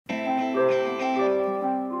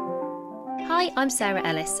Hi, I'm Sarah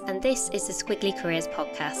Ellis, and this is the Squiggly Careers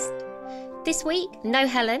podcast. This week, no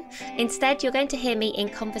Helen. Instead, you're going to hear me in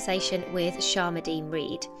conversation with Sharmadean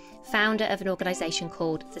Reid, founder of an organisation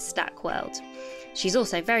called the Stack World. She's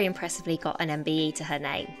also very impressively got an MBE to her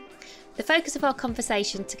name. The focus of our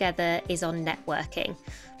conversation together is on networking,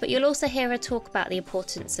 but you'll also hear her talk about the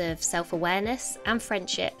importance of self-awareness and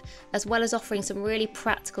friendship, as well as offering some really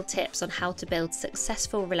practical tips on how to build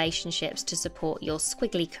successful relationships to support your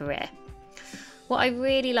squiggly career. What I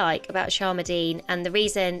really like about Sharmadean, and the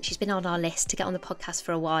reason she's been on our list to get on the podcast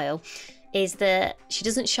for a while, is that she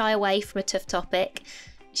doesn't shy away from a tough topic.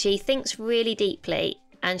 She thinks really deeply,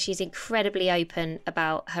 and she's incredibly open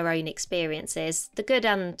about her own experiences, the good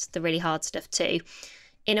and the really hard stuff too,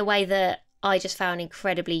 in a way that I just found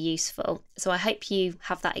incredibly useful. So I hope you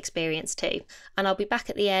have that experience too. And I'll be back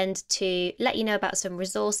at the end to let you know about some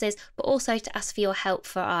resources, but also to ask for your help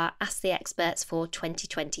for our Ask the Experts for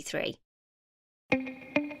 2023.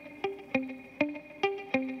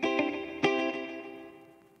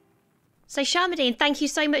 So Sharmadean, thank you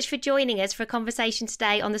so much for joining us for a conversation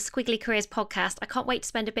today on the Squiggly Careers podcast. I can't wait to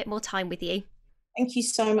spend a bit more time with you. Thank you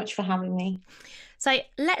so much for having me. So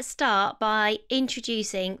let's start by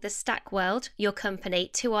introducing the Stack World, your company,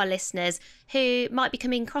 to our listeners who might be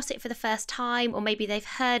coming across it for the first time, or maybe they've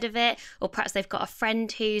heard of it, or perhaps they've got a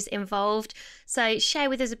friend who's involved. So share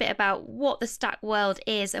with us a bit about what the Stack World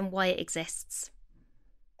is and why it exists.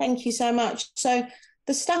 Thank you so much. So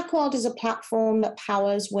the Stack World is a platform that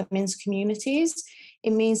powers women's communities.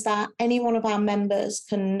 It means that any one of our members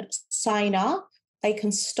can sign up, they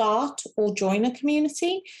can start or join a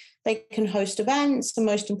community, they can host events, and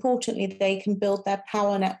most importantly, they can build their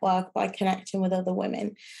power network by connecting with other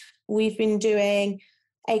women. We've been doing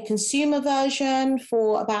a consumer version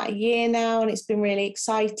for about a year now, and it's been really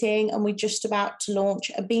exciting. And we're just about to launch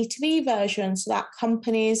a B2B version so that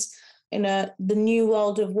companies in the new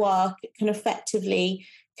world of work can effectively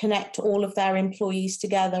connect all of their employees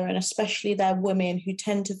together, and especially their women who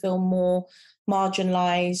tend to feel more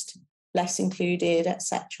marginalized, less included,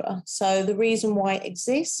 etc. So the reason why it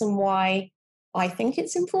exists and why I think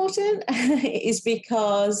it's important is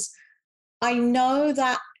because I know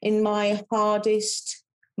that in my hardest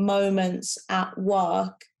moments at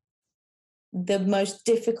work, the most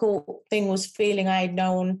difficult thing was feeling I had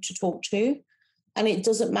no one to talk to. And it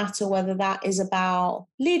doesn't matter whether that is about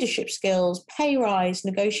leadership skills, pay rise,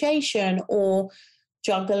 negotiation, or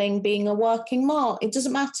juggling being a working mom. It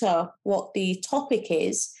doesn't matter what the topic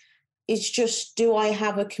is. It's just, do I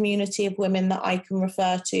have a community of women that I can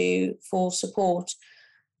refer to for support?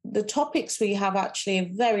 The topics we have actually are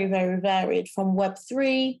very, very varied, from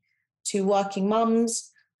Web3 to working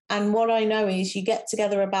mums. And what I know is you get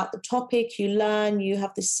together about the topic, you learn, you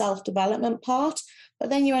have this self-development part, but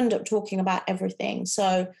then you end up talking about everything.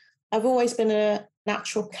 So I've always been a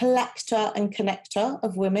natural collector and connector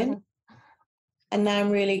of women. Mm-hmm. And now I'm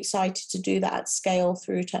really excited to do that at scale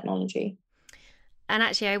through technology. And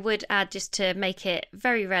actually, I would add, just to make it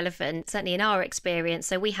very relevant, certainly in our experience,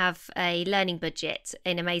 so we have a learning budget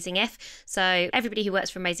in Amazing If. So everybody who works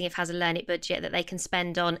for Amazing If has a learning budget that they can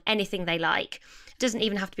spend on anything they like. It doesn't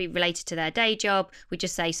even have to be related to their day job. We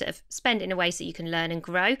just say sort of spend it in a way so you can learn and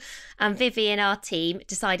grow. And Vivi in our team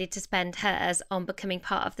decided to spend hers on becoming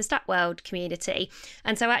part of the Stack World community.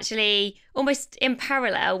 And so actually, almost in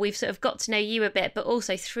parallel, we've sort of got to know you a bit, but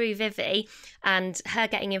also through Vivi and her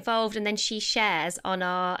getting involved. And then she shares on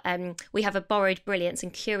our, we have a Borrowed Brilliance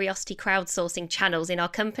and Curiosity crowdsourcing channels in our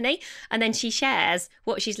company. And then she shares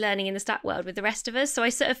what she's learning in the Stack World with the rest of us. So I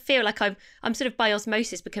sort of feel like I'm sort of by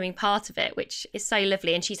osmosis becoming part of it, which is so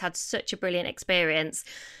lovely. And she's had such a brilliant experience.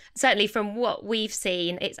 Certainly from what we've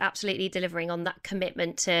seen, it's absolutely delivering on that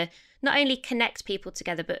commitment to not only connect people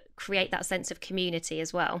together, but create that sense of community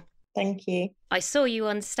as well. Thank you. I saw you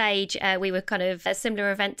on stage. We were kind of a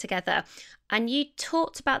similar event together, and you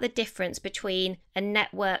talked about the difference between a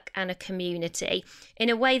network and a community in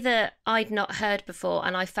a way that I'd not heard before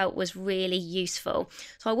and I felt was really useful.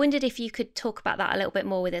 So I wondered if you could talk about that a little bit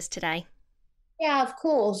more with us today. Yeah, of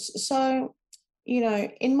course. So,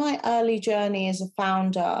 in my early journey as a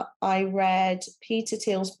founder, I read Peter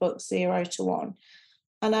Thiel's book, 0 to 1.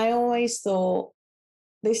 And I always thought,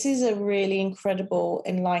 this is a really incredible,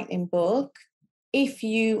 enlightening book if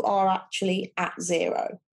you are actually at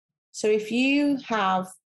zero. So if you have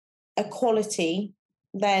a quality,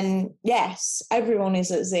 then yes, everyone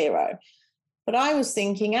is at zero. But I was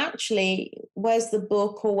thinking, actually, where's the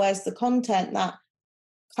book or where's the content that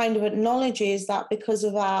kind of acknowledges that because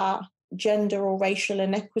of our gender or racial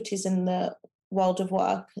inequities in the world of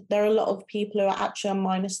work, there are a lot of people who are actually on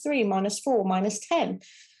 -3, -4, -10.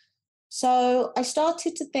 So I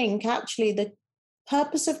started to think actually the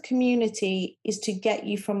purpose of community is to get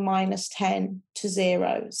you from -10 to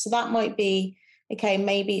 0. So that might be, okay,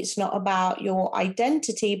 maybe it's not about your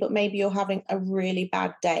identity, but maybe you're having a really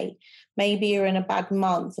bad day. Maybe you're in a bad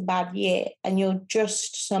month, a bad year, and you're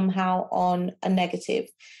just somehow on a negative.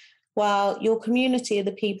 Well, your community are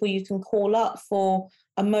the people you can call up for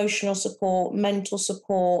emotional support, mental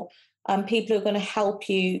support, people who are going to help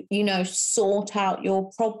you, sort out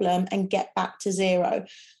your problem and get back to 0.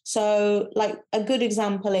 So, like a good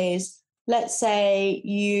example is, let's say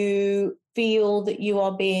you feel that you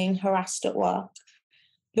are being harassed at work.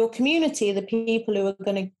 Your community, the people who are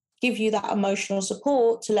going to give you that emotional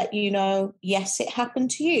support to let you know, yes, it happened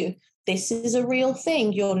to you. This is a real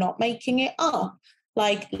thing. You're not making it up.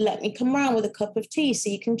 Like, let me come around with a cup of tea so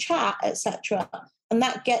you can chat, etc. And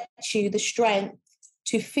that gets you the strength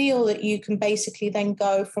to feel that you can basically then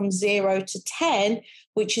go from 0 to 10,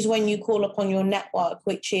 which is when you call upon your network,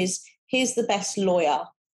 which is, here's the best lawyer.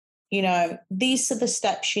 These are the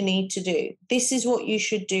steps you need to do. This is what you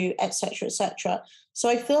should do, etc., etc. So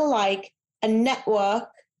I feel like a network,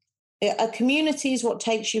 a community is what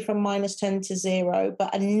takes you from -10 to 0,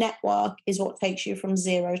 but a network is what takes you from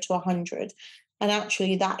 0 to 100. And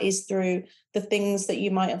actually that is through the things that you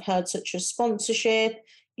might have heard, such as sponsorship,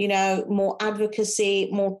 more advocacy,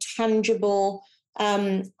 more tangible.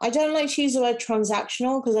 I don't like to use the word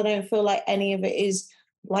transactional because I don't feel like any of it is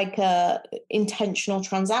like a intentional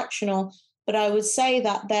transactional, but I would say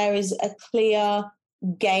that there is a clear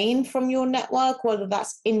gain from your network, whether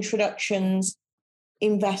that's introductions,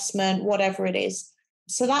 investment, whatever it is.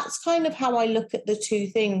 So that's kind of how I look at the two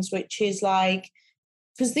things, which is like,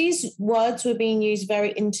 because these words were being used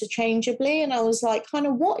very interchangeably. And I was like, kind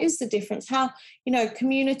of, what is the difference? How,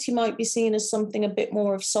 community might be seen as something a bit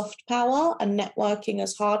more of soft power and networking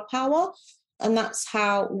as hard power. And that's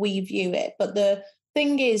how we view it. But the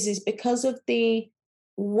thing is because of the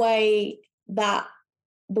way that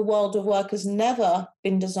the world of work has never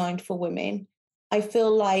been designed for women, I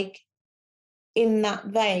feel like in that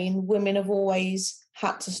vein, women have always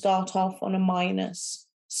had to start off on a minus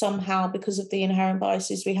somehow because of the inherent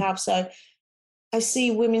biases we have. So I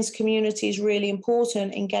see women's community is really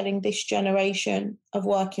important in getting this generation of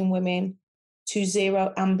working women to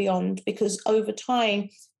 0 and beyond, because over time,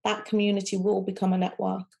 that community will become a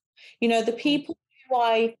network. The people who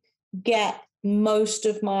I get most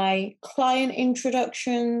of my client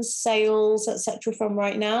introductions, sales, etc. from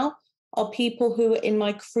right now are people who are in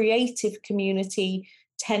my creative community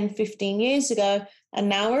 10, 15 years ago. And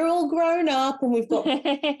now we're all grown up and we've got, and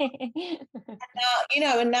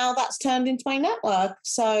now that's turned into my network.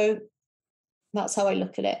 So that's how I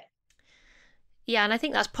look at it. Yeah, and I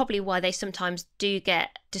think that's probably why they sometimes do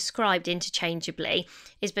get described interchangeably,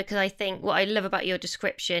 is because I think what I love about your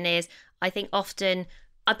description is I think often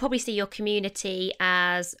I probably see your community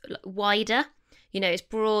as wider. It's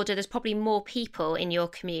broader. There's probably more people in your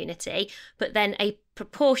community, but then a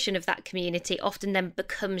proportion of that community often then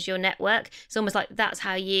becomes your network. It's almost like that's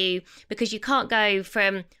how because you can't go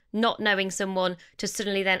from not knowing someone to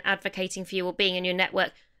suddenly then advocating for you or being in your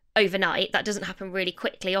network overnight. That doesn't happen really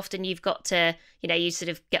quickly. Often you've got to, you sort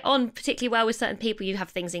of get on particularly well with certain people. You have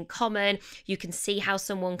things in common. You can see how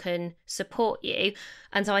someone can support you.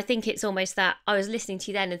 And so I think it's almost that I was listening to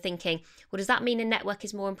you then and thinking, well, does that mean a network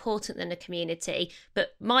is more important than a community?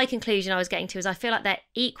 But my conclusion I was getting to is I feel like they're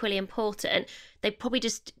equally important. They probably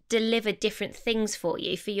just deliver different things for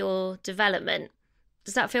you for your development.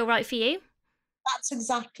 Does that feel right for you? That's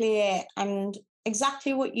exactly it. And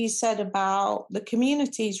exactly what you said about the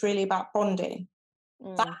community is really about bonding.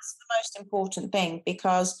 That's the most important thing,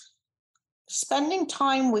 because spending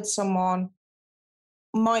time with someone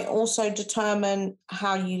might also determine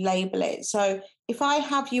how you label it. So if I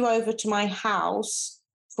have you over to my house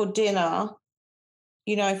for dinner,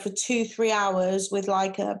 for 2-3 hours with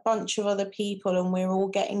like a bunch of other people and we're all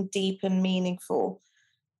getting deep and meaningful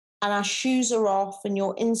and our shoes are off and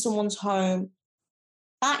you're in someone's home,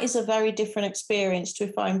 that is a very different experience to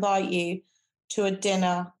if I invite you to a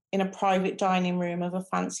dinner in a private dining room of a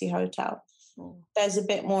fancy hotel. There's a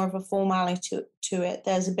bit more of a formality to it.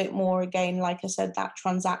 There's a bit more, again, like I said, that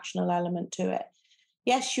transactional element to it.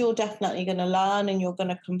 Yes, you're definitely going to learn and you're going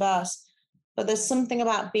to converse, but there's something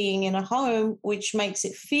about being in a home which makes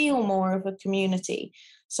it feel more of a community.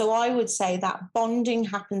 So I would say that bonding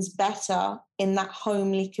happens better in that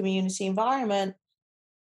homely community environment.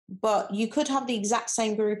 But you could have the exact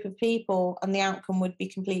same group of people and the outcome would be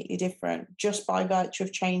completely different just by virtue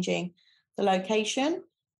of changing the location.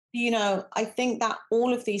 I think that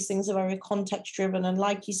all of these things are very context driven. And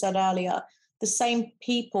like you said earlier, the same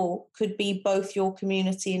people could be both your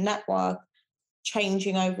community and network,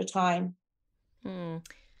 changing over time.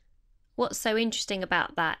 What's so interesting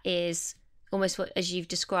about that is almost what, as you've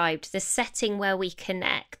described, the setting where we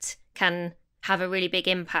connect can have a really big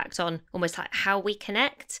impact on almost like how we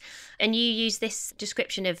connect. And you use this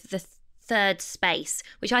description of the third space,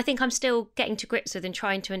 which I think I'm still getting to grips with and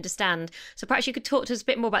trying to understand. So perhaps you could talk to us a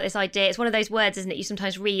bit more about this idea. It's one of those words, isn't it, you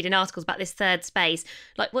sometimes read in articles about this third space.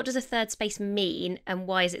 Like, what does a third space mean and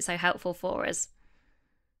why is it so helpful for us?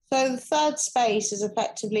 So the third space is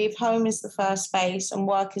effectively, if home is the first space and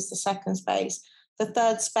work is the second space, the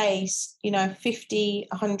third space, 50,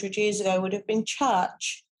 100 years ago would have been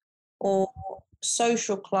church or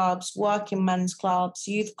social clubs, working men's clubs,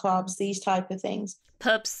 youth clubs, these type of things.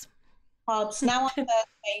 Pubs. Now our third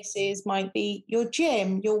spaces might be your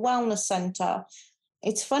gym, your wellness centre.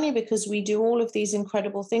 It's funny because we do all of these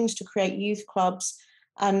incredible things to create youth clubs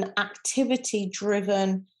and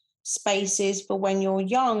activity-driven spaces for when you're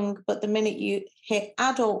young, but the minute you hit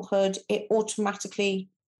adulthood, it automatically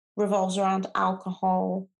revolves around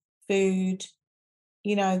alcohol, food,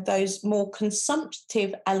 those more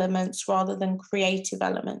consumptive elements rather than creative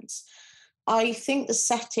elements. I think the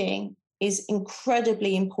setting is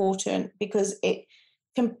incredibly important because it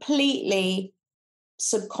completely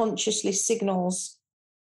subconsciously signals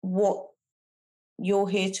what you're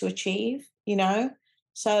here to achieve,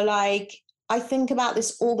 So I think about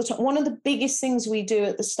this all the time. One of the biggest things we do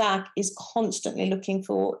at the Stack is constantly looking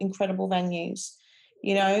for incredible venues,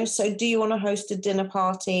 So do you want to host a dinner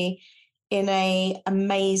party in a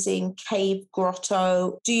amazing cave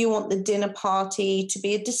grotto? Do you want the dinner party to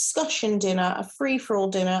be a discussion dinner, a free-for-all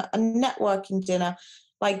dinner, a networking dinner?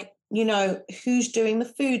 Who's doing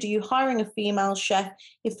the food? Are you hiring a female chef?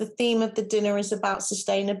 If the theme of the dinner is about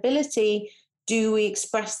sustainability, do we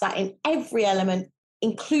express that in every element,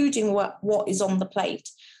 including what is on the plate?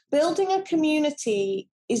 Building a community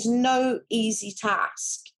is no easy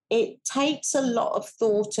task. It takes a lot of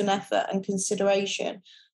thought and effort and consideration.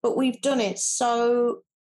 But we've done it so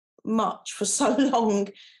much for so long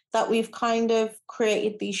that we've kind of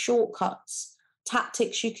created these shortcuts,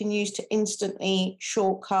 tactics you can use to instantly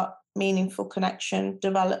shortcut meaningful connection,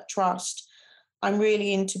 develop trust. I'm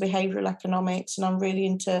really into behavioral economics and I'm really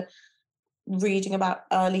into reading about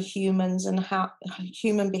early humans and how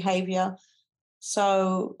human behavior.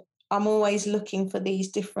 So I'm always looking for these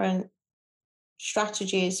different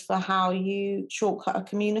strategies for how you shortcut a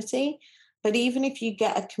community. But even if you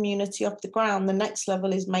get a community off the ground, the next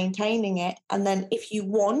level is maintaining it. And then if you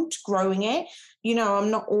want, growing it. I'm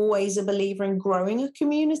not always a believer in growing a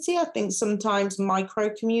community. I think sometimes micro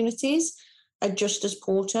communities are just as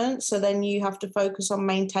important. So then you have to focus on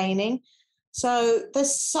maintaining. So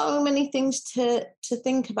there's so many things to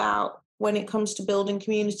think about when it comes to building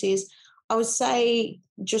communities. I would say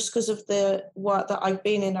just because of the work that I've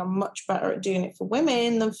been in, I'm much better at doing it for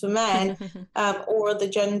women than for men or other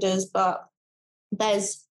genders. But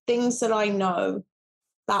there's things that I know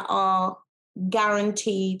that are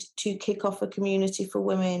guaranteed to kick off a community for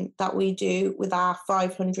women that we do with our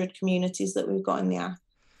 500 communities that we've got in the app.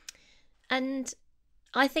 And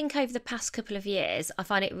I think over the past couple of years, I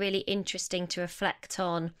find it really interesting to reflect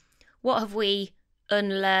on what have we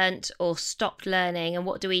unlearned or stopped learning and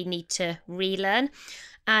what do we need to relearn.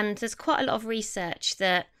 And there's quite a lot of research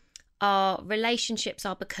that our relationships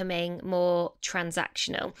are becoming more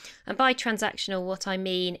transactional. And by transactional, what I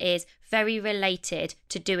mean is very related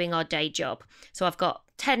to doing our day job. So I've got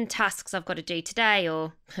 10 tasks I've got to do today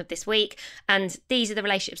or this week, and these are the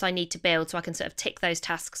relationships I need to build so I can sort of tick those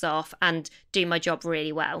tasks off and do my job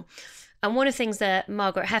really well. And one of the things that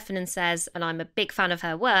Margaret Heffernan says, and I'm a big fan of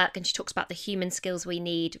her work, and she talks about the human skills we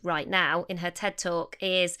need right now in her TED Talk,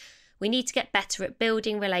 is we need to get better at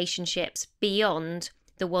building relationships beyond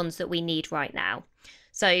the ones that we need right now.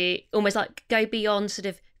 So almost like go beyond sort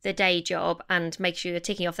of the day job and make sure you're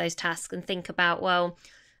ticking off those tasks and think about, well,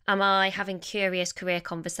 am I having curious career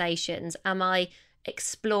conversations? Am I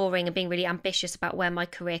exploring and being really ambitious about where my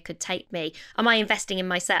career could take me? Am I investing in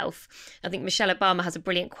myself? I think Michelle Obama has a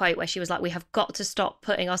brilliant quote where she was like, we have got to stop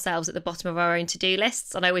putting ourselves at the bottom of our own to-do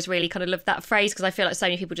lists. And I always really kind of love that phrase because I feel like so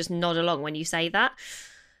many people just nod along when you say that.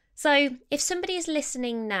 So if somebody is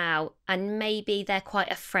listening now and maybe they're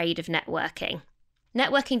quite afraid of networking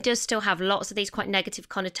does still have lots of these quite negative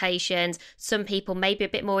connotations. Some people, maybe a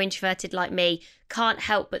bit more introverted like me, can't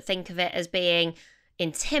help but think of it as being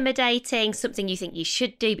intimidating, something you think you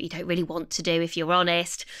should do, but you don't really want to do if you're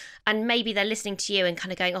honest. And maybe they're listening to you and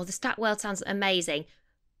kind of going, oh, the stat world sounds amazing,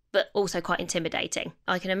 but also quite intimidating.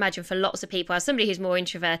 I can imagine for lots of people, as somebody who's more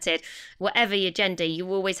introverted, whatever your gender, you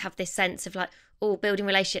always have this sense of like, oh, building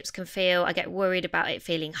relationships can feel, I get worried about it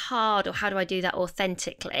feeling hard, or how do I do that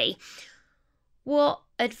authentically? What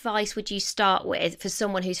advice would you start with for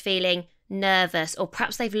someone who's feeling nervous, or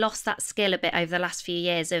perhaps they've lost that skill a bit over the last few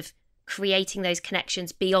years of creating those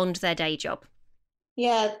connections beyond their day job?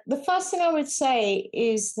 Yeah, the first thing I would say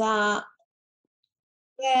is that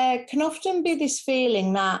there can often be this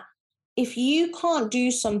feeling that if you can't do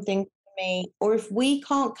something for me, or if we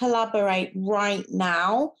can't collaborate right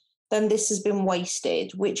now, then this has been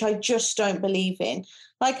wasted, which I just don't believe in.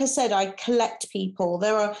 Like I said, I collect people.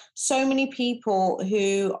 There are so many people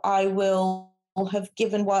who I will have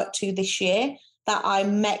given work to this year that I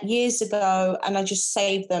met years ago, and I just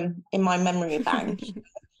saved them in my memory bank.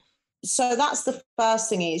 So that's the first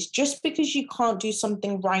thing, is just because you can't do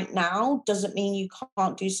something right now doesn't mean you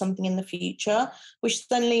can't do something in the future, which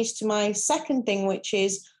then leads to my second thing, which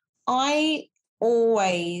is I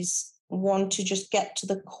always want to just get to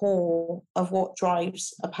the core of what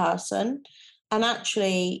drives a person. And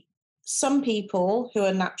actually, some people who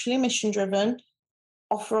are naturally mission driven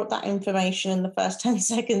offer up that information in the first 10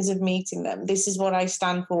 seconds of meeting them. This is what I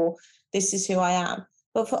stand for. This is who I am.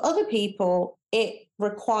 But for other people, it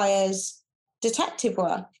requires detective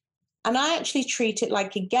work. And I actually treat it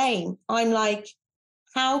like a game. I'm like,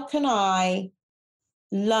 how can I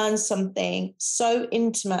learn something so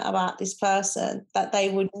intimate about this person that they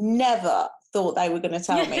would never thought they were going to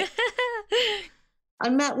tell me? I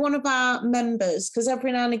met one of our members, because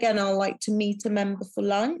every now and again I'll like to meet a member for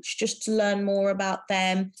lunch just to learn more about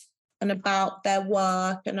them and about their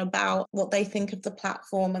work and about what they think of the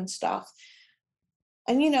platform and stuff.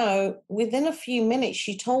 And, within a few minutes,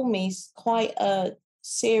 she told me quite a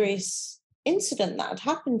serious incident that had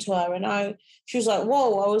happened to her. And she was like,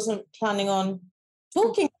 whoa, I wasn't planning on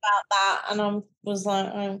talking about that. And I was like,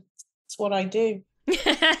 oh, it's what I do.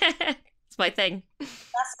 It's my thing.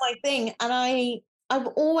 That's my thing. And I've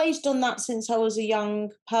always done that since I was a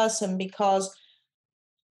young person, because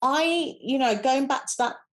going back to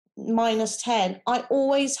that -10, I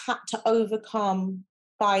always had to overcome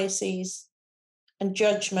biases and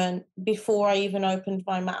judgment before I even opened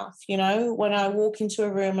my mouth. When I walk into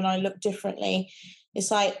a room and I look differently,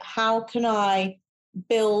 it's like, how can I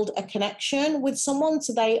build a connection with someone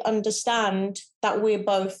so they understand that we're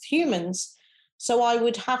both humans? So I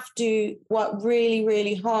would have to work really,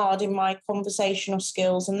 really hard in my conversational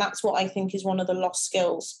skills. And that's what I think is one of the lost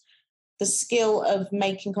skills, the skill of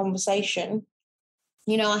making conversation.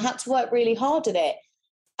 I had to work really hard at it.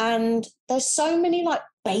 And there's so many like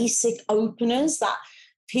basic openers that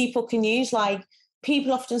people can use. Like,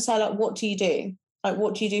 people often say, like, what do you do? Like,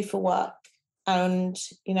 what do you do for work? And,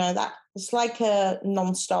 that it's like a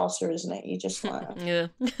non-starter, isn't it? You just like, Yeah.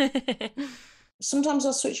 Sometimes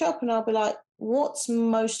I'll switch up and I'll be like, what's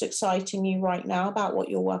most exciting you right now about what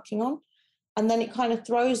you're working on? And then it kind of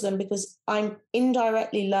throws them, because I'm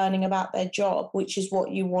indirectly learning about their job, which is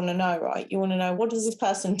what you want to know, right? You want to know, what does this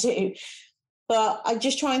person do? But I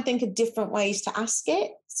just try and think of different ways to ask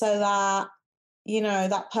it so that,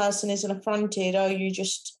 that person isn't affronted. Oh,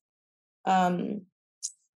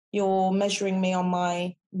 you're measuring me on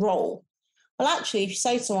my role. Well, actually, if you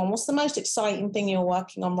say to someone, what's the most exciting thing you're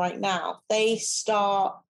working on right now? They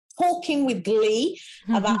start talking with glee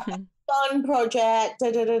about a fun project,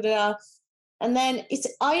 da, da, da, da. And then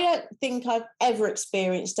I don't think I've ever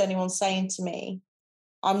experienced anyone saying to me,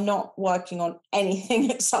 I'm not working on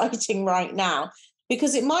anything exciting right now,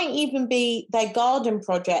 because it might even be their garden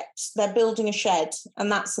projects. They're building a shed,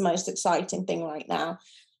 and that's the most exciting thing right now.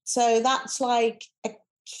 So that's like a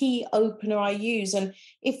key opener I use. And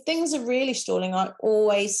if things are really stalling, I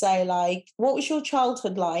always say, like, what was your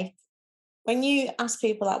childhood like? When you ask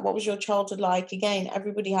people, like, what was your childhood like? Again,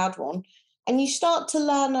 everybody had one. And you start to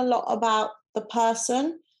learn a lot about the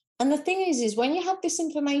person. And the thing is when you have this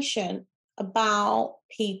information about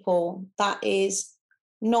people that is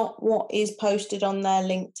not what is posted on their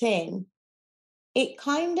LinkedIn, it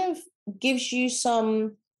kind of gives you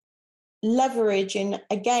some leverage in,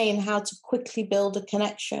 again, how to quickly build a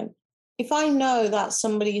connection. If I know that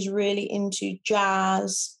somebody is really into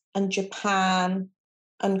jazz and Japan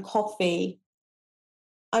and coffee,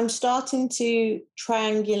 I'm starting to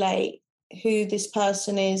triangulate who this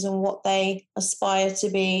person is and what they aspire to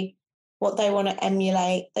be, what they want to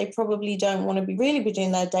emulate. They probably don't want to really be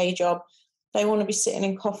doing their day job. They want to be sitting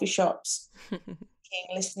in coffee shops,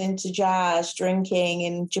 listening to jazz, drinking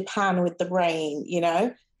in Japan with the brain,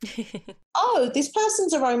 Oh, this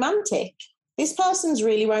person's a romantic. This person's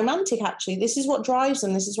really romantic, actually. This is what drives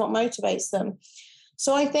them. This is what motivates them.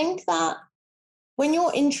 So I think that when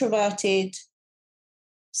you're introverted,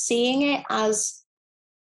 seeing it as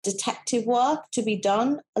detective work to be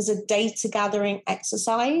done as a data gathering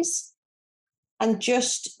exercise and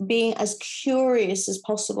just being as curious as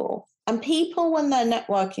possible. And people, when they're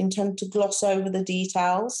networking, tend to gloss over the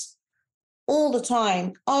details all the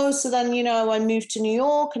time. Oh, so then, I moved to New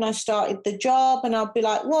York and I started the job, and I'll be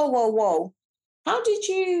like, whoa, whoa, whoa. How did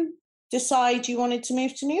you decide you wanted to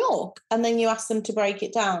move to New York? And then you ask them to break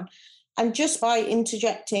it down. And just by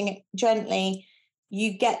interjecting gently,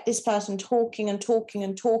 you get this person talking and talking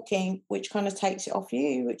and talking, which kind of takes it off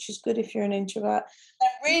you, which is good if you're an introvert. And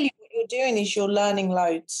really what you're doing is you're learning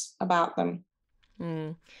loads about them.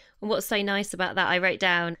 And what's so nice about that, I wrote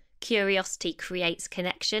down, curiosity creates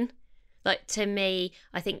connection. Like, to me,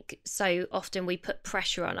 I think so often we put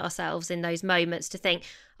pressure on ourselves in those moments to think,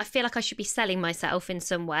 I feel like I should be selling myself in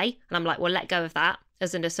some way. And I'm like, well, let go of that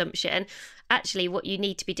as an assumption. Actually, what you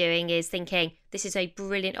need to be doing is thinking, this is a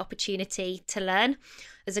brilliant opportunity to learn.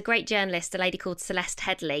 There's a great journalist, a lady called Celeste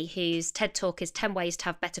Headley, whose TED Talk is 10 Ways to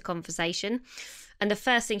Have Better Conversation. And the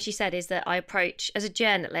first thing she said is that as a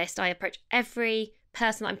journalist, I approach every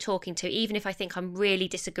person I'm talking to, even if I think I'm really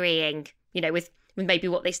disagreeing, with maybe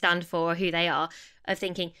what they stand for or who they are, of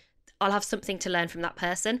thinking, I'll have something to learn from that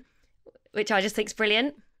person, which I just think is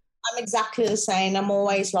brilliant. I'm exactly the same. I'm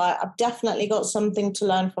always like, I've definitely got something to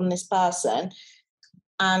learn from this person.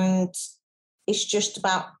 And it's just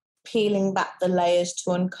about peeling back the layers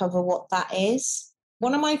to uncover what that is.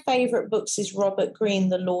 One of my favourite books is Robert Greene,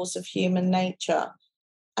 The Laws of Human Nature.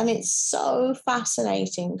 And it's so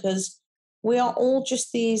fascinating because we are all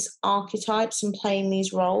just these archetypes and playing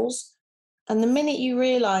these roles. And the minute you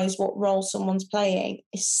realise what role someone's playing,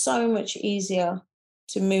 it's so much easier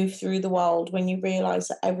to move through the world when you realise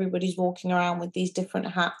that everybody's walking around with these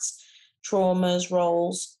different hats, traumas,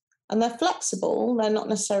 roles, and they're flexible. They're not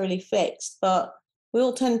necessarily fixed, but we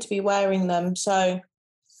all tend to be wearing them. So,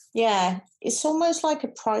 yeah, it's almost like a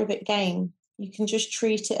private game. You can just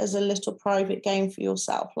treat it as a little private game for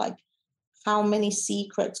yourself. Like, how many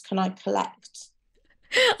secrets can I collect?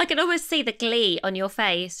 I can almost see the glee on your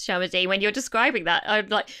face, Sharmadean, when you're describing that.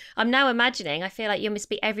 I'm now imagining, I feel like you must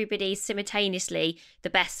be everybody simultaneously, the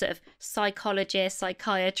best sort of psychologist,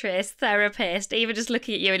 psychiatrist, therapist, even just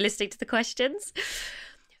looking at you and listening to the questions.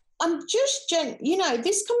 I'm just,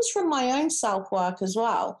 this comes from my own self-work as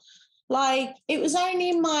well. Like, it was only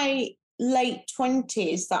in my late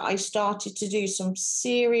 20s that I started to do some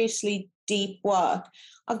seriously deep work.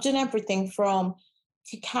 I've done everything from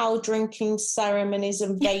cacao drinking ceremonies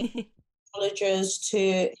and vape colleges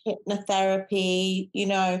to hypnotherapy,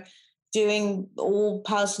 doing all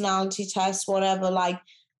personality tests, whatever. Like,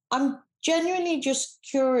 I'm genuinely just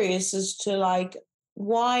curious as to like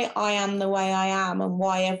why I am the way I am and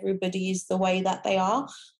why everybody is the way that they are.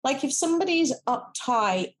 Like, if somebody's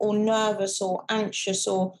uptight or nervous or anxious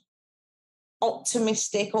or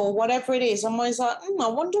optimistic or whatever it is, I'm always like, I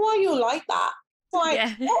wonder why you're like that. Like,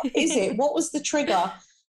 yeah. What is it? What was the trigger?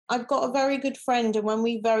 I've got a very good friend, and when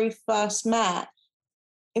we very first met,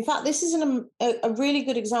 in fact, this is a really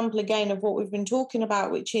good example again of what we've been talking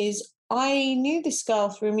about, which is I knew this girl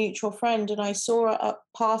through a mutual friend and I saw her at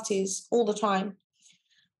parties all the time.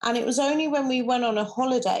 And it was only when we went on a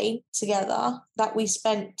holiday together that we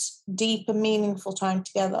spent deep and meaningful time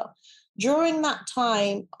together. During that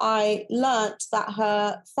time, I learnt that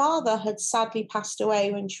her father had sadly passed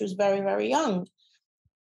away when she was very, very young.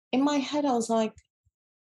 In my head, I was like,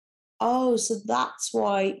 oh, so that's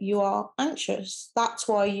why you are anxious. That's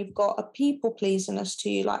why you've got a people-pleaserness to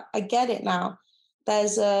you. Like, I get it now.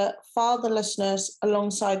 There's a fatherlessness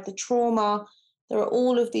alongside the trauma. There are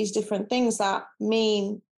all of these different things that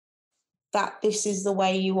mean that this is the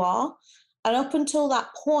way you are. And up until that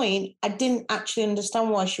point, I didn't actually understand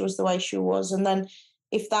why she was the way she was. And then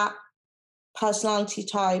if that personality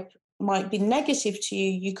type might be negative to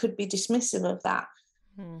you, you could be dismissive of that.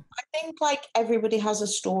 I think like everybody has a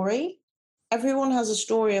story. Everyone has a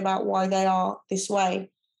story about why they are this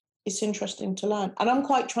way. It's interesting to learn. And I'm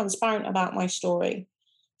quite transparent about my story.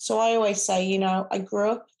 So I always say, I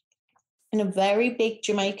grew up in a very big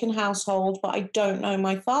Jamaican household, but I don't know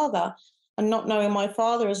my father. And not knowing my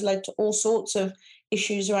father has led to all sorts of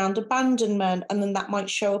issues around abandonment. And then that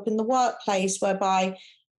might show up in the workplace whereby,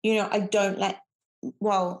 I don't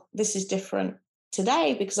this is different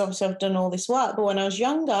today because obviously I've done all this work. But when I was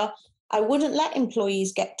younger, I wouldn't let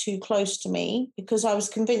employees get too close to me because I was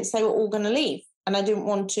convinced they were all going to leave. And I didn't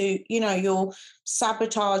want to, you're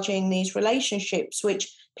sabotaging these relationships,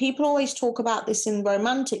 which people always talk about this in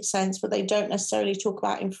romantic sense, but they don't necessarily talk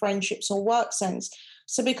about in friendships or work sense.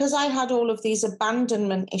 So because I had all of these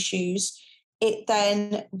abandonment issues, it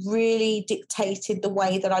then really dictated the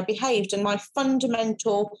way that I behaved. And my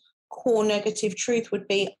fundamental core negative truth would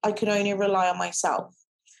be, I can only rely on myself.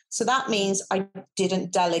 So that means I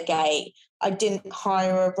didn't delegate. I didn't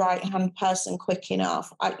hire a right-hand person quick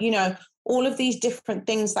enough. All of these different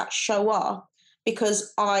things that show up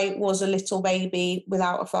because I was a little baby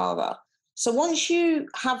without a father. So once you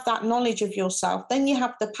have that knowledge of yourself, then you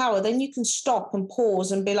have the power. Then you can stop and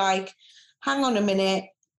pause and be like, hang on a minute.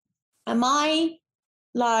 Am I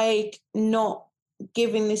like not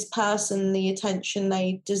giving this person the attention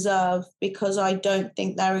they deserve because I don't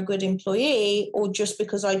think they're a good employee, or just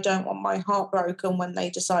because I don't want my heart broken when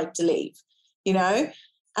they decide to leave,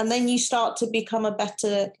 And then you start to become a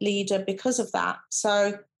better leader because of that.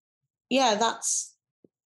 So yeah, that's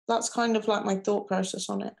kind of like my thought process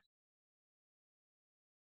on it.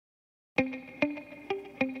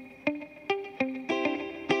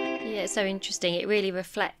 Yeah, it's so interesting. It really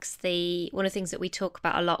reflects one of the things that we talk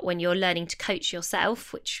about a lot when you're learning to coach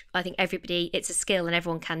yourself, which I think it's a skill and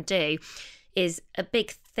everyone can do, is a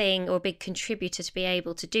big thing or a big contributor to be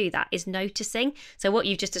able to do that is noticing. So what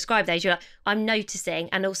you've just described there is you're like, I'm noticing,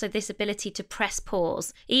 and also this ability to press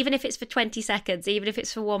pause, even if it's for 20 seconds, even if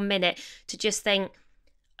it's for 1 minute, to just think,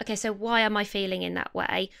 okay, so why am I feeling in that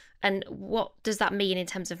way? And what does that mean in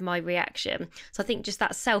terms of my reaction? So I think just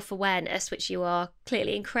that self-awareness, which you are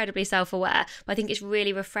clearly incredibly self-aware, but I think it's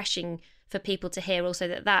really refreshing for people to hear also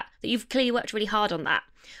that you've clearly worked really hard on that.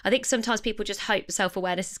 I think sometimes people just hope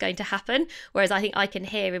self-awareness is going to happen, whereas I think I can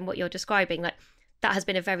hear in what you're describing, like that has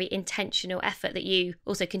been a very intentional effort that you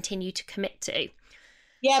also continue to commit to.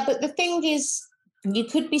 Yeah, but the thing is, you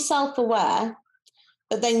could be self-aware,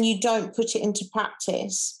 but then you don't put it into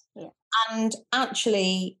practice. Yeah. And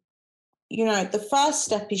actually, the first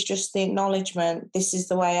step is just the acknowledgement, this is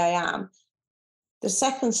the way I am. The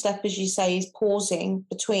second step, as you say, is pausing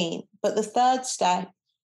between. But the third step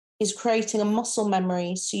is creating a muscle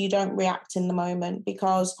memory so you don't react in the moment.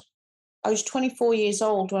 Because I was 24 years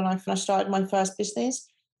old when I started my first business.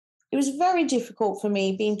 It was very difficult for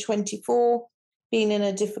me being 24, being in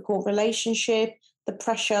a difficult relationship, the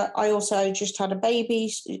pressure. I also just had a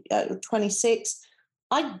baby at 26.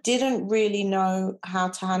 I didn't really know how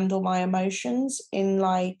to handle my emotions in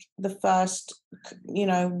like the first,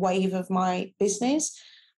 wave of my business.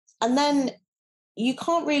 And then you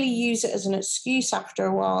can't really use it as an excuse after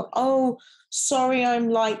a while. Oh, sorry, I'm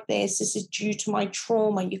like this. This is due to my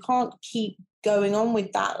trauma. You can't keep going on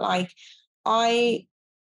with that. Like, I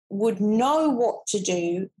would know what to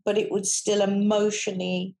do, but it would still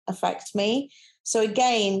emotionally affect me. So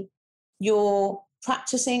again, you're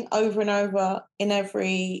practicing over and over in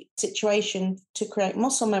every situation to create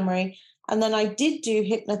muscle memory. And then I did do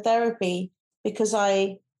hypnotherapy because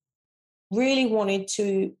I really wanted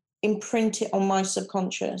to imprint it on my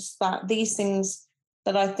subconscious that these things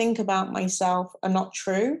that I think about myself are not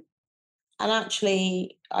true. And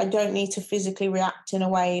actually, I don't need to physically react in a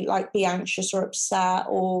way like be anxious or upset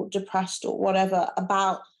or depressed or whatever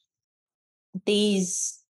about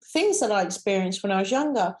these things that I experienced when I was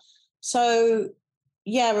younger. So,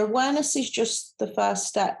 yeah, awareness is just the first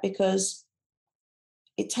step because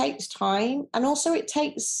it takes time, and also it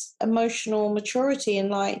takes emotional maturity, and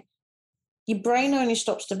like your brain only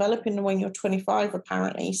stops developing when you're 25,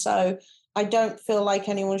 apparently. So I don't feel like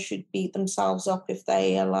anyone should beat themselves up if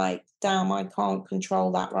they are like, damn, I can't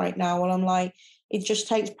control that right now. Well, I'm like, it just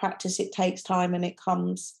takes practice, it takes time, and it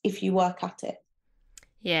comes if you work at it.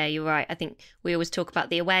 Yeah, you're right. I think we always talk about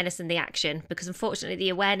the awareness and the action, because unfortunately the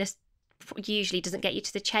awareness usually doesn't get you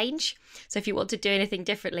to the change. So if you want to do anything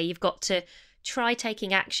differently, you've got to try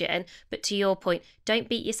taking action. But to your point, don't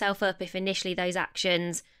beat yourself up if initially those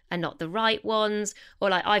actions are not the right ones.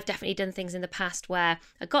 Or like I've definitely done things in the past where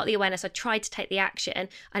I got the awareness, I tried to take the action,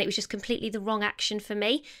 and it was just completely the wrong action for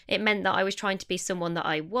me. It meant that I was trying to be someone that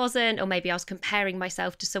I wasn't, or maybe I was comparing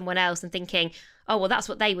myself to someone else and thinking, oh, well, that's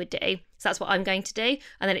what they would do, so that's what I'm going to do.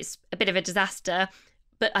 And then it's a bit of a disaster.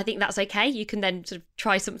 But I think that's okay. You can then sort of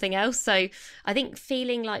try something else. So I think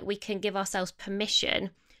feeling like we can give ourselves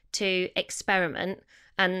permission to experiment.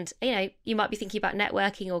 And, you might be thinking about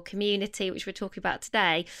networking or community, which we're talking about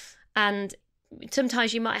today. And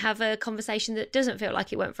sometimes you might have a conversation that doesn't feel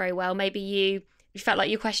like it went very well. Maybe you felt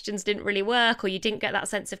like your questions didn't really work, or you didn't get that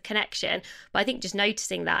sense of connection. But I think just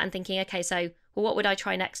noticing that and thinking, okay, so well, what would I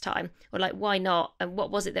try next time? Or like, why not? And what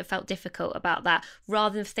was it that felt difficult about that?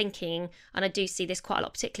 Rather than thinking, and I do see this quite a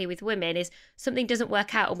lot, particularly with women, is something doesn't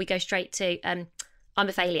work out and we go straight to, I'm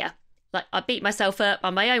a failure. Like, I beat myself up,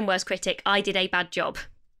 I'm my own worst critic, I did a bad job.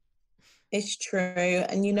 It's true.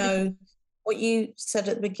 And what you said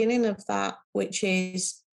at the beginning of that, which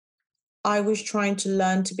is I was trying to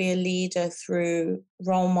learn to be a leader through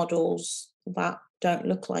role models that don't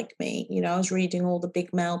look like me. You know, I was reading all the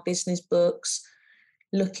big male business books,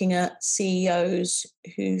 looking at CEOs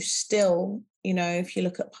who still, you know, if you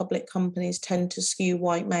look at public companies, tend to skew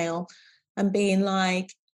white male, and being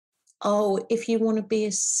like, oh, if you want to be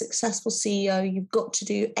a successful CEO, you've got to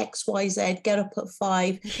do X, Y, Z, get up at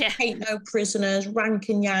 5, take no prisoners, rank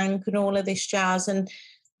and yank, and all of this jazz. And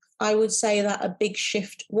I would say that a big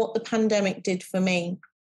shift, what the pandemic did for me,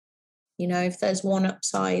 you know, if there's one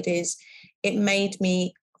upside, is it made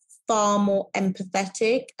me far more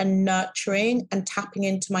empathetic and nurturing and tapping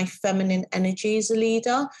into my feminine energy as a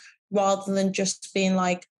leader, rather than just being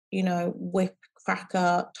like, you know, whip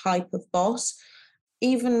cracker type of boss.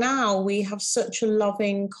 Even now, we have such a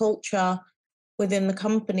loving culture within the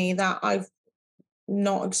company that I've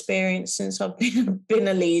not experienced since I've been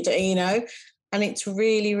a leader, you know, and it's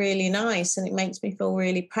really, really nice, and it makes me feel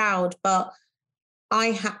really proud. But I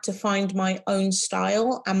had to find my own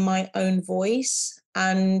style and my own voice,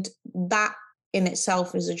 and that in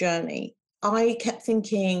itself is a journey. I kept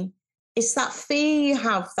thinking, it's that fear you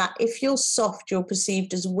have that if you're soft, you're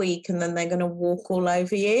perceived as weak, and then they're going to walk all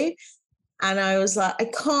over you. And I was like, I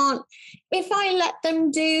can't, if I let them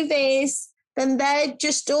do this, then they're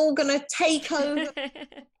just all going to take over. And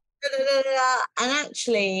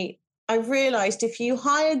actually, I've realized if you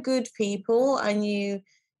hire good people and you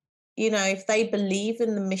know, if they believe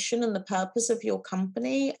in the mission and the purpose of your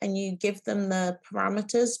company and you give them the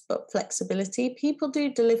parameters but flexibility, people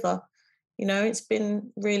do deliver. You know, it's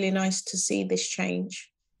been really nice to see this change.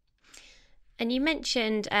 And you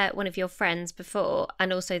mentioned one of your friends before,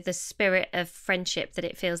 and also the spirit of friendship that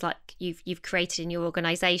it feels like you've created in your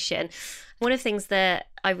organisation. One of the things that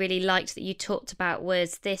I really liked that you talked about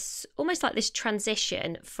was this, almost like this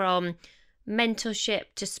transition from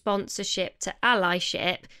mentorship to sponsorship to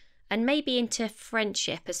allyship, and maybe into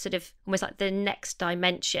friendship as sort of almost like the next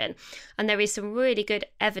dimension. And there is some really good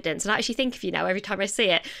evidence, and I actually think of you now every time I see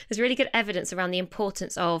it, there's really good evidence around the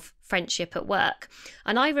importance of friendship at work.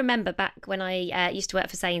 And I remember back when I used to work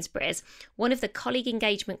for Sainsbury's, one of the colleague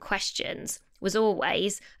engagement questions was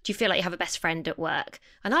always, do you feel like you have a best friend at work?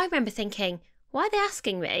 And I remember thinking, why are they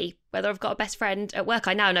asking me whether I've got a best friend at work?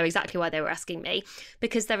 I now know exactly why they were asking me,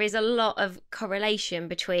 because there is a lot of correlation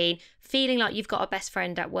between feeling like you've got a best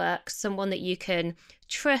friend at work, someone that you can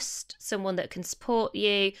trust, someone that can support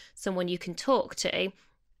you, someone you can talk to.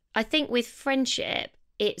 I think with friendship,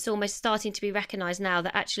 it's almost starting to be recognised now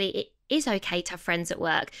that actually it is okay to have friends at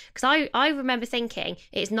work. Because I remember thinking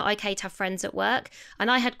it's not okay to have friends at work. And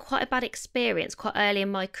I had quite a bad experience quite early in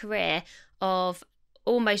my career of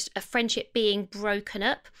almost a friendship being broken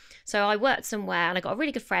up. So I worked somewhere and I got a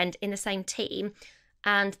really good friend in the same team,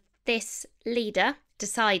 and this leader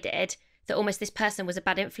decided that almost this person was a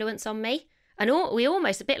bad influence on me. And we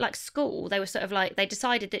almost, a bit like school, they were sort of like, they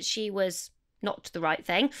decided that she was not the right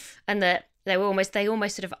thing, and that they almost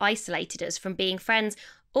sort of isolated us from being friends,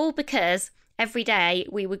 all because every day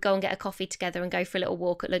we would go and get a coffee together and go for a little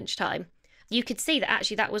walk at lunchtime. You could see that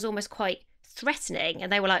actually that was almost quite threatening,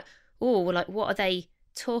 and they were like, oh, like, what are they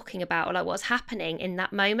talking about? Or like, what's happening in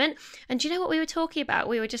that moment? And do you know what we were talking about?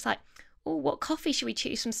 We were just like, oh, what coffee should we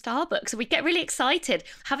choose from Starbucks? So we'd get really excited.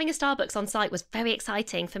 Having a Starbucks on site was very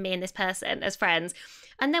exciting for me and this person as friends.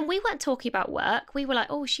 And then we weren't talking about work. We were like,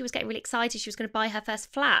 oh, she was getting really excited. She was going to buy her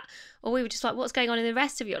first flat. Or we were just like, what's going on in the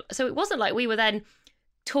rest of your... So it wasn't like we were then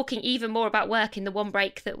talking even more about work in the one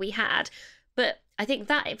break that we had. But I think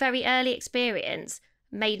that very early experience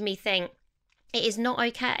made me think it is not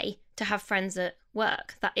okay to have friends at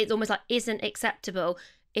work. That it's almost like isn't acceptable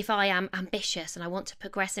if I am ambitious and I want to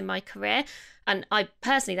progress in my career. And I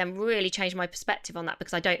personally then really changed my perspective on that,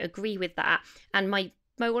 because I don't agree with that. And my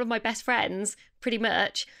one of my best friends, pretty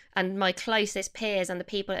much, and my closest peers and the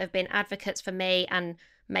people that have been advocates for me and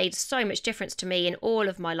made so much difference to me in all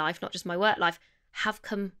of my life, not just my work life, have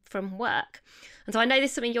come from work. And so I know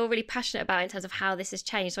this is something you're really passionate about in terms of how this has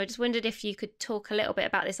changed. So I just wondered if you could talk a little bit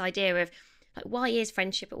about this idea of, like, why is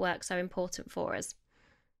friendship at work so important for us?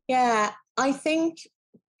 Yeah, I think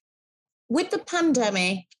with the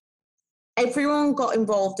pandemic, everyone got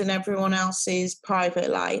involved in everyone else's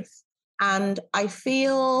private life. And I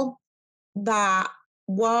feel that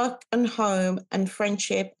work and home and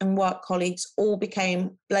friendship and work colleagues all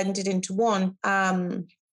became blended into one.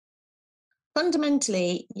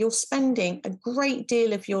 Fundamentally, you're spending a great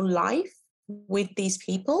deal of your life with these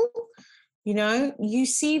people. You know, you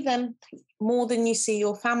see them more than you see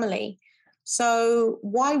your family. So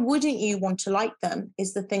why wouldn't you want to like them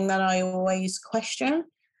is the thing that I always question.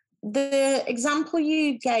 The example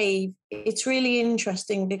you gave, it's really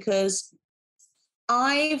interesting because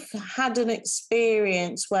I've had an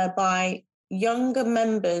experience whereby younger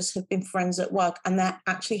members have been friends at work, and there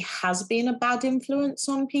actually has been a bad influence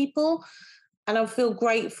on people. And I feel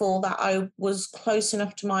grateful that I was close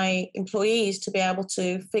enough to my employees to be able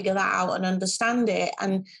to figure that out and understand it,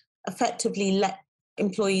 and effectively let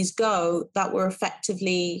employees go that were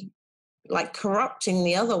effectively like corrupting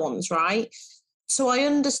the other ones, right? So I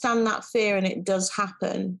understand that fear, and it does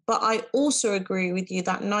happen. But I also agree with you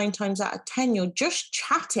that 9 times out of 10, you're just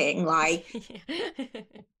chatting. Like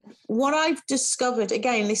what I've discovered,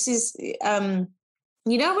 again, this is, you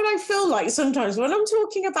know what I feel like sometimes when I'm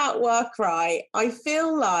talking about work, right? I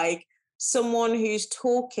feel like someone who's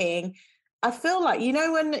talking, I feel like, you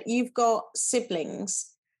know, when you've got siblings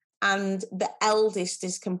and the eldest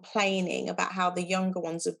is complaining about how the younger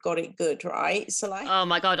ones have got it good, right? So like, oh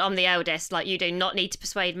my God, I'm the eldest. Like, you do not need to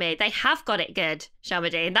persuade me. They have got it good,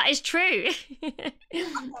 Sharmadean. That is true. your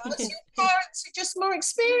parents are just more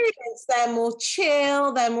experienced. They're more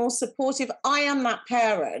chill. They're more supportive. I am that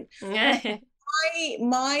parent.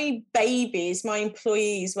 My babies, my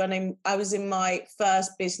employees, when I was in my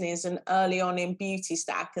first business and early on in Beauty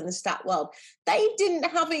Stack and the Stack world, they didn't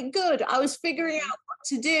have it good. I was figuring out what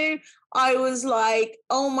to do. I was like,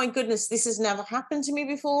 oh my goodness, this has never happened to me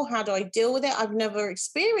before. How do I deal with it? I've never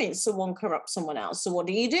experienced someone corrupt someone else. So what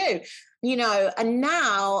do you do? You know, and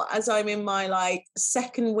now as I'm in my like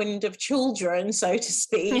second wind of children, so to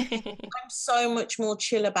speak, I'm so much more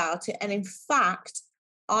chill about it. And in fact,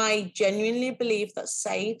 I genuinely believe that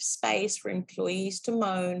safe space for employees to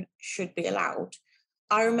moan should be allowed.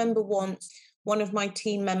 I remember once one of my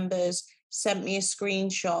team members sent me a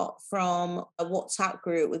screenshot from a WhatsApp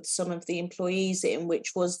group with some of the employees in,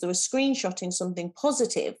 which was they were screenshotting something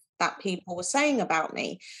positive that people were saying about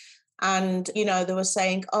me. And, you know, they were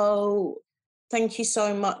saying, oh, thank you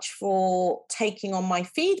so much for taking on my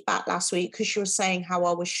feedback last week, because she was saying how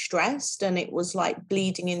I was stressed and it was like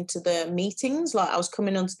bleeding into the meetings. Like I was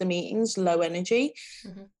coming onto the meetings, low energy.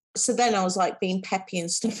 Mm-hmm. So then I was like being peppy and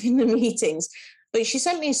stuff in the meetings. But she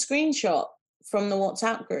sent me a screenshot from the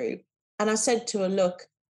WhatsApp group. And I said to her, look,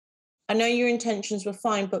 I know your intentions were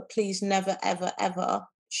fine, but please never, ever, ever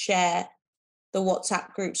share the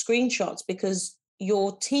WhatsApp group screenshots, because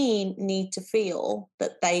your team need to feel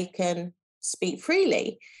that they can speak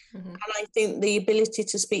freely. Mm-hmm. And I think the ability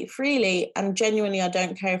to speak freely, and genuinely, I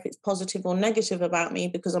don't care if it's positive or negative about me,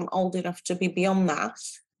 because I'm old enough to be beyond that.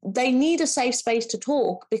 They need a safe space to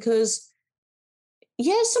talk, because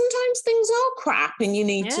sometimes things are crap and you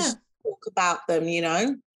need to talk about them, you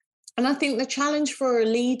know. And I think the challenge for a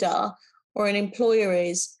leader or an employer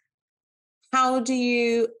is, how do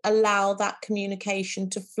you allow that communication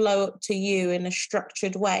to flow up to you in a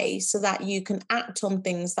structured way so that you can act on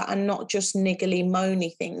things that are not just niggly,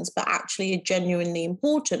 moany things, but actually are genuinely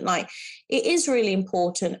important? Like, it is really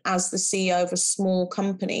important as the CEO of a small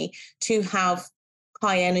company to have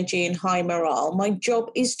high energy and high morale. My job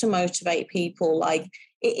is to motivate people. Like,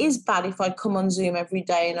 it is bad if I come on Zoom every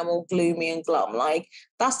day and I'm all gloomy and glum. Like,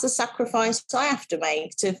 that's the sacrifice I have to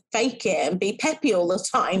make to fake it and be peppy all the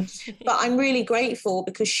time. But I'm really grateful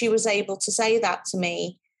because she was able to say that to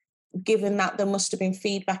me, given that there must have been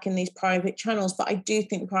feedback in these private channels. But I do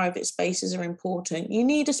think private spaces are important. You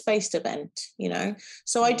need a space to vent, you know?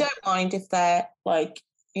 So I don't mind if they're like,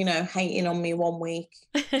 you know, hating on me one week.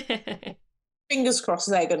 Fingers crossed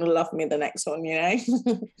they're going to love me the next one, you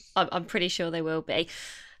know? I'm pretty sure they will be.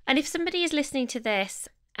 And if somebody is listening to this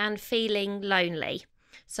and feeling lonely,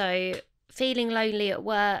 so feeling lonely at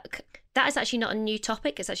work, that is actually not a new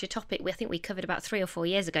topic. It's actually a topic I think we covered about 3 or 4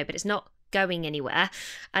 years ago, but it's not going anywhere.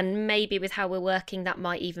 And maybe with how we're working, that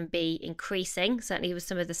might even be increasing, certainly with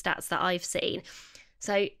some of the stats that I've seen.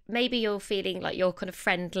 So maybe you're feeling like you're kind of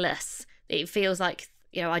friendless. It feels like,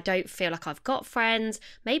 you know, I don't feel like I've got friends.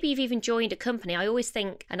 Maybe you've even joined a company. I always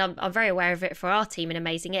think, and I'm very aware of it for our team in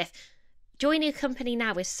Amazing If, joining a company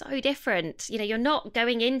now is so different. You know, you're not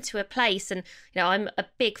going into a place, and, you know, I'm a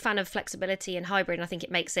big fan of flexibility and hybrid, and I think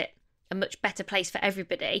it makes it a much better place for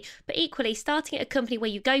everybody. But equally, starting at a company where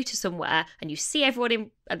you go to somewhere and you see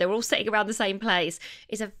everyone and they're all sitting around the same place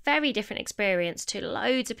is a very different experience to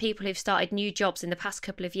loads of people who've started new jobs in the past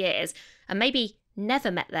couple of years and maybe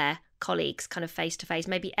never met their colleagues kind of face to face.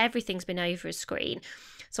 Maybe everything's been over a screen.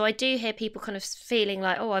 So I do hear people kind of feeling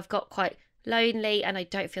like, oh, I've got quite lonely and I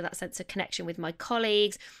don't feel that sense of connection with my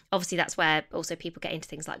colleagues. Obviously, that's where also people get into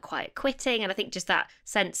things like quiet quitting. And I think just that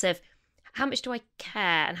sense of, how much do I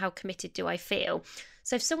care and how committed do I feel?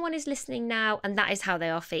 So if someone is listening now and that is how they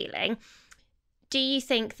are feeling, do you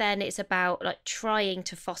think then it's about like trying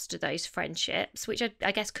to foster those friendships, which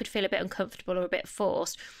I guess could feel a bit uncomfortable or a bit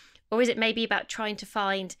forced? Or is it maybe about trying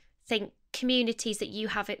to think communities that you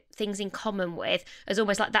have things in common with, as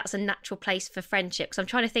almost like that's a natural place for friendship? Because I'm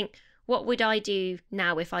trying to think, what would I do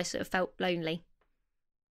now if I sort of felt lonely?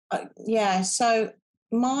 Yeah, so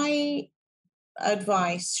my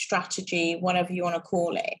advice, strategy, whatever you want to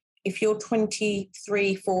call it, if you're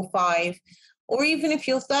 23, 4, 5, or even if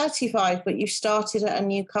you're 35 but you started at a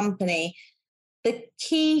new company, the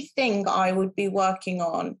key thing I would be working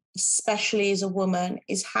on, especially as a woman,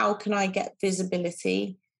 is how can I get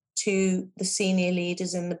visibility to the senior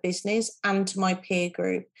leaders in the business and to my peer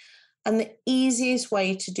group. And the easiest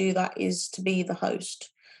way to do that is to be the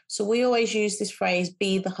host. So we always use this phrase,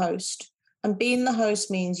 be the host. And being the host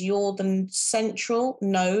means you're the central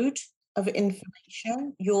node of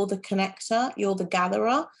information, you're the connector, you're the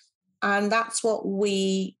gatherer. And that's what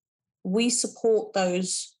we support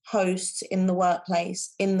those hosts in the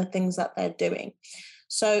workplace, in the things that they're doing.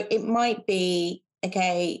 So it might be,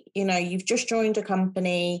 okay, you've just joined a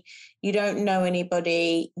company, you don't know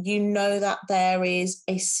anybody, you know that there is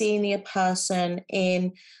a senior person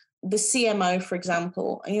in the CMO, for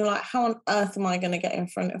example, and you're like, how on earth am I going to get in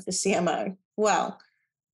front of the CMO? Well,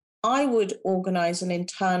 I would organize an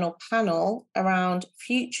internal panel around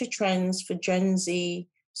future trends for Gen Z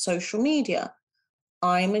social media.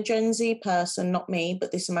 I'm a Gen Z person, not me,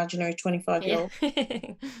 but this imaginary 25-year-old.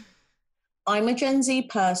 Yeah. I'm a Gen Z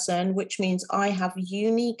person, which means I have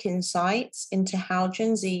unique insights into how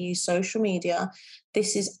Gen Z use social media.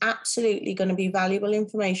 This is absolutely going to be valuable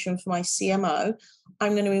information for my CMO.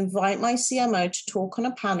 I'm going to invite my CMO to talk on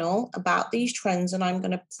a panel about these trends, and I'm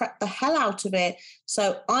going to prep the hell out of it.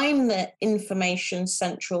 So I'm the information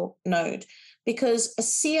central node, because a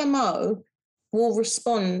CMO will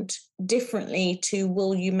respond differently to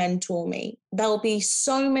will you mentor me. There'll be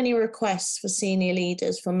so many requests for senior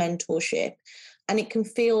leaders for mentorship, and it can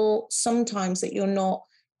feel sometimes that you're not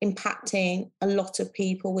impacting a lot of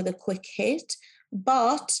people with a quick hit.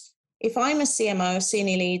 But if I'm a CMO,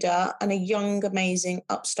 senior leader, and a young, amazing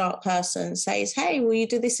upstart person says, hey, will you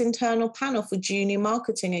do this internal panel for junior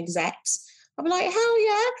marketing execs? I'll be like, hell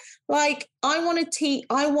yeah. Like, I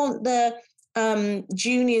want the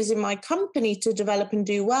juniors in my company to develop and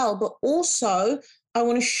do well, but also I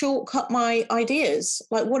want to shortcut my ideas.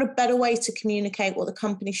 Like, what a better way to communicate what the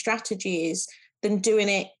company strategy is than doing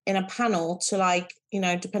it in a panel to, like,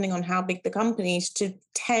 depending on how big the company is, to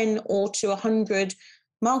 10 or to 100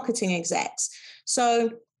 marketing execs.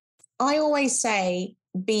 So I always say,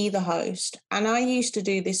 be the host. And I used to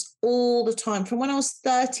do this all the time from when I was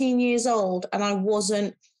 13 years old, and I was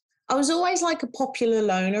always like a popular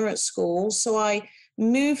loner at school. So I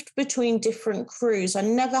moved between different crews. I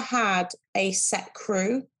never had a set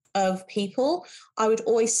crew of people. I would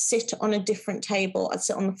always sit on a different table. I'd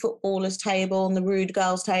sit on the footballers table and the rude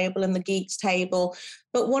girls table and the geeks table.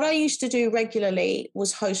 But what I used to do regularly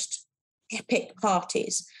was host epic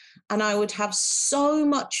parties. And I would have so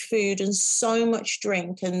much food and so much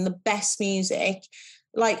drink and the best music.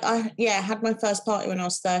 Like, I had my first party when I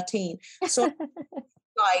was 13. So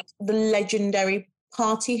like the legendary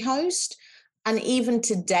party host. And even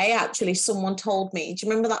today, actually, someone told me, do you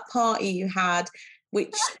remember that party you had,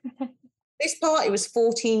 which this party was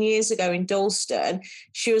 14 years ago in Dalston?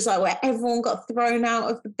 She was like, where everyone got thrown out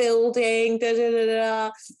of the building, da, da, da,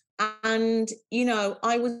 da. And,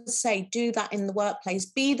 I would say, do that in the workplace.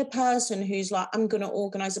 Be the person who's like, I'm going to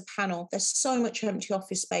organize a panel. There's so much empty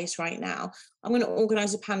office space right now. I'm going to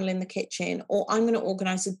organize a panel in the kitchen, or I'm going to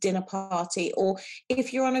organize a dinner party. Or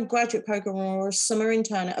if you're on a graduate program or a summer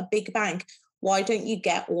intern at a big bank, why don't you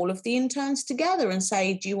get all of the interns together and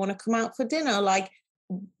say, do you want to come out for dinner? Like,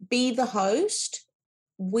 be the host.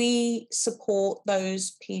 We support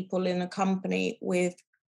those people in a company with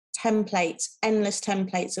templates, endless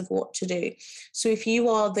templates of what to do. So if you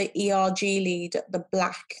are the ERG lead at the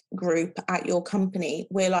Black group at your company,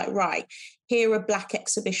 we're like, right, here are Black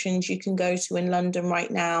exhibitions you can go to in London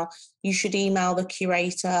right now. You should email the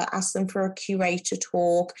curator, ask them for a curator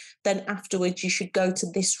talk. Then afterwards, you should go to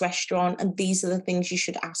this restaurant, and these are the things you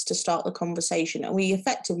should ask to start the conversation. And we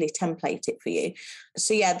effectively template it for you.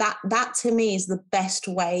 So yeah, that to me is the best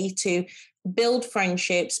way to build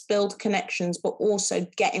friendships, build connections, but also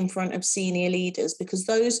get in front of senior leaders, because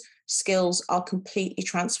those skills are completely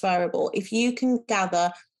transferable. If you can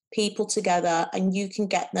gather people together and you can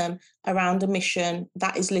get them around a mission,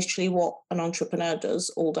 that is literally what an entrepreneur does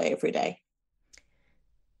all day, every day.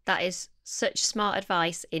 That is such smart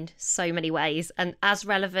advice in so many ways, and as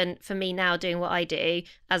relevant for me now doing what I do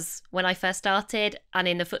as when I first started, and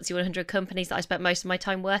in the FTSE 100 companies that I spent most of my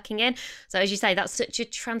time working in. So as you say, that's such a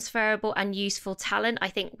transferable and useful talent. I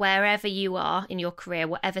think wherever you are in your career,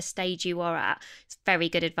 whatever stage you are at, it's very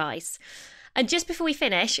good advice. And just before we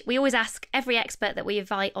finish, we always ask every expert that we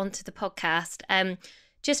invite onto the podcast,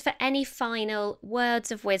 just for any final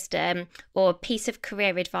words of wisdom or piece of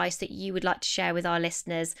career advice that you would like to share with our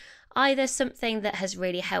listeners, either something that has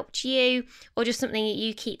really helped you or just something that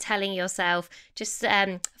you keep telling yourself, just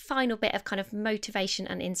final bit of kind of motivation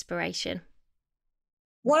and inspiration.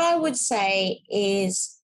 What I would say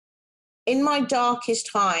is, in my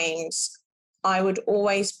darkest times, I would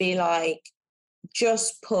always be like,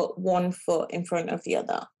 just put one foot in front of the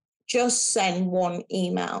other. Just send one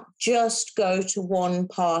email. Just go to one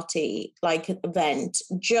party, like an event.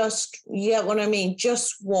 Just, what I mean?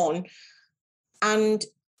 Just one. And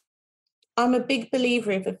I'm a big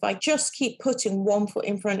believer if I just keep putting one foot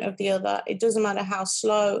in front of the other, it doesn't matter how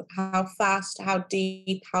slow, how fast, how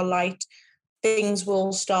deep, how light, things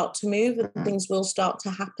will start to move and things will start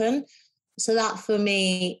to happen. So that for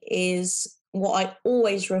me is what I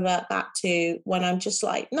always revert back to when I'm just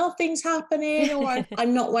like, nothing's happening, or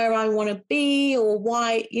I'm not where I want to be, or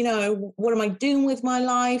why, what am I doing with my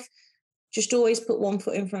life? Just always put one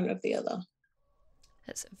foot in front of the other.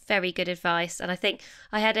 That's very good advice. And I think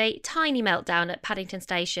I had a tiny meltdown at Paddington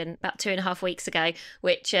Station about 2.5 weeks ago,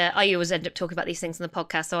 which I always end up talking about these things on the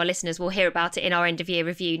podcast, so our listeners will hear about it in our end of year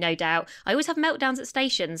review, no doubt. I always have meltdowns at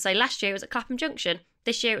stations. So last year it was at Clapham Junction.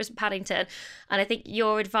 This year it was at Paddington. And I think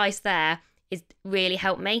your advice there is really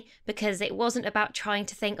helped me, because it wasn't about trying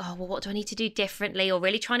to think, oh, well, what do I need to do differently, or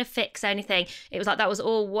really trying to fix anything. It was like that was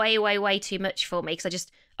all way, way, way too much for me, because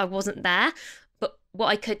I wasn't there. But what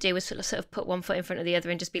I could do was sort of put one foot in front of the other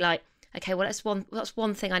and just be like, okay, well, that's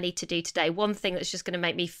one thing I need to do today. One thing that's just going to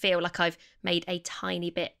make me feel like I've made a tiny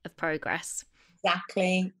bit of progress.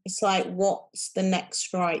 Exactly. It's like, what's the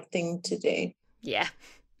next right thing to do? Yeah.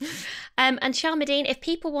 And Sharmadean, if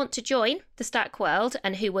people want to join the Stack world,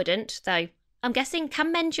 and who wouldn't, though, I'm guessing,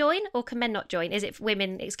 can men join or can men not join? Is it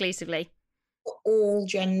women exclusively? All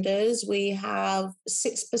genders. We have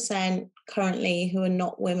 6% currently who are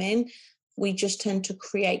not women. We just tend to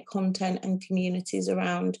create content and communities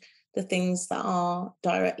around the things that are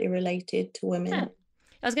directly related to women. Yeah.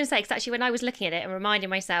 I was going to say, because actually when I was looking at it and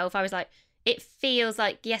reminding myself, I was like, it feels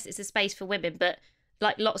like, yes, it's a space for women, but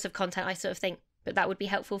like lots of content, I sort of think, but that would be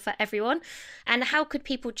helpful for everyone. And how could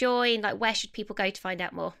people join? Like, where should people go to find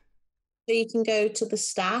out more? So you can go to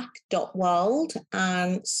thestack.world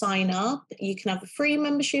and sign up. You can have a free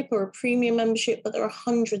membership or a premium membership, but there are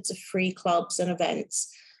hundreds of free clubs and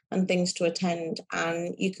events and things to attend.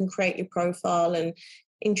 And you can create your profile and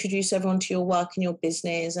introduce everyone to your work and your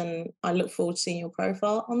business. And I look forward to seeing your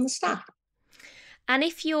profile on the Stack. And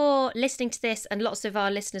if you're listening to this, and lots of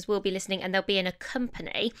our listeners will be listening, and they'll be in a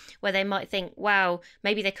company where they might think, wow,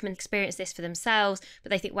 maybe they come and experience this for themselves, but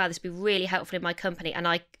they think, wow, this would be really helpful in my company. And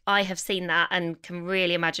I have seen that and can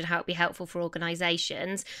really imagine how it would be helpful for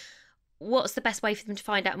organisations. What's the best way for them to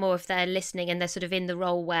find out more if they're listening and they're sort of in the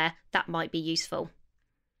role where that might be useful?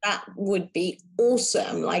 That would be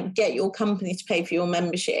awesome. Like, get your company to pay for your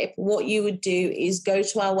membership. What you would do is go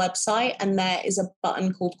to our website, and there is a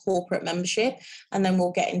button called corporate membership, and then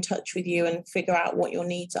we'll get in touch with you and figure out what your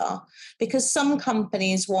needs are. Because some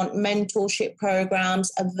companies want mentorship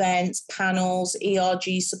programs, events, panels,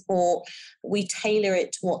 ERG support. We tailor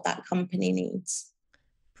it to what that company needs.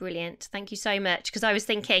 Brilliant. Thank you so much. Because I was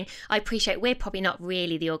thinking, I appreciate we're probably not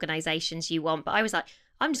really the organisations you want, but I was like,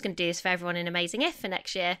 I'm just going to do this for everyone in Amazing If for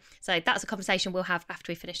next year. So that's a conversation we'll have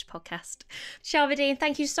after we finish the podcast. Sharmadean,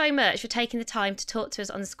 thank you so much for taking the time to talk to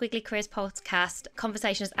us on the Squiggly Careers podcast.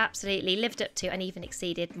 Conversation has absolutely lived up to and even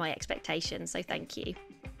exceeded my expectations. So thank you.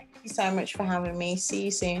 Thank you so much for having me. See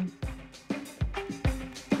you soon.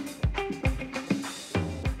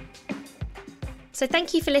 So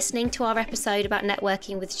thank you for listening to our episode about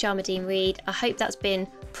networking with Sharmadean Reid. I hope that's been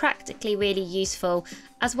practically really useful,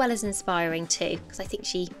 as well as inspiring too, because I think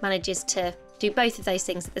she manages to do both of those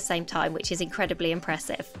things at the same time, which is incredibly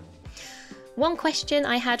impressive. One question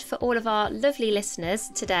I had for all of our lovely listeners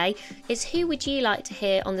today is, who would you like to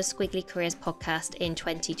hear on the Squiggly Careers podcast in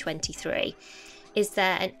 2023? Is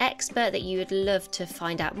there an expert that you would love to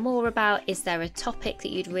find out more about? Is there a topic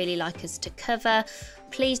that you'd really like us to cover?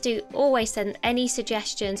 Please do always send any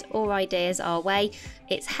suggestions or ideas our way.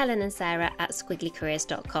 It's Helen and Sarah at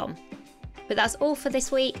squigglycareers.com. But that's all for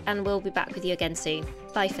this week, and we'll be back with you again soon.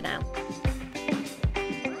 Bye for now.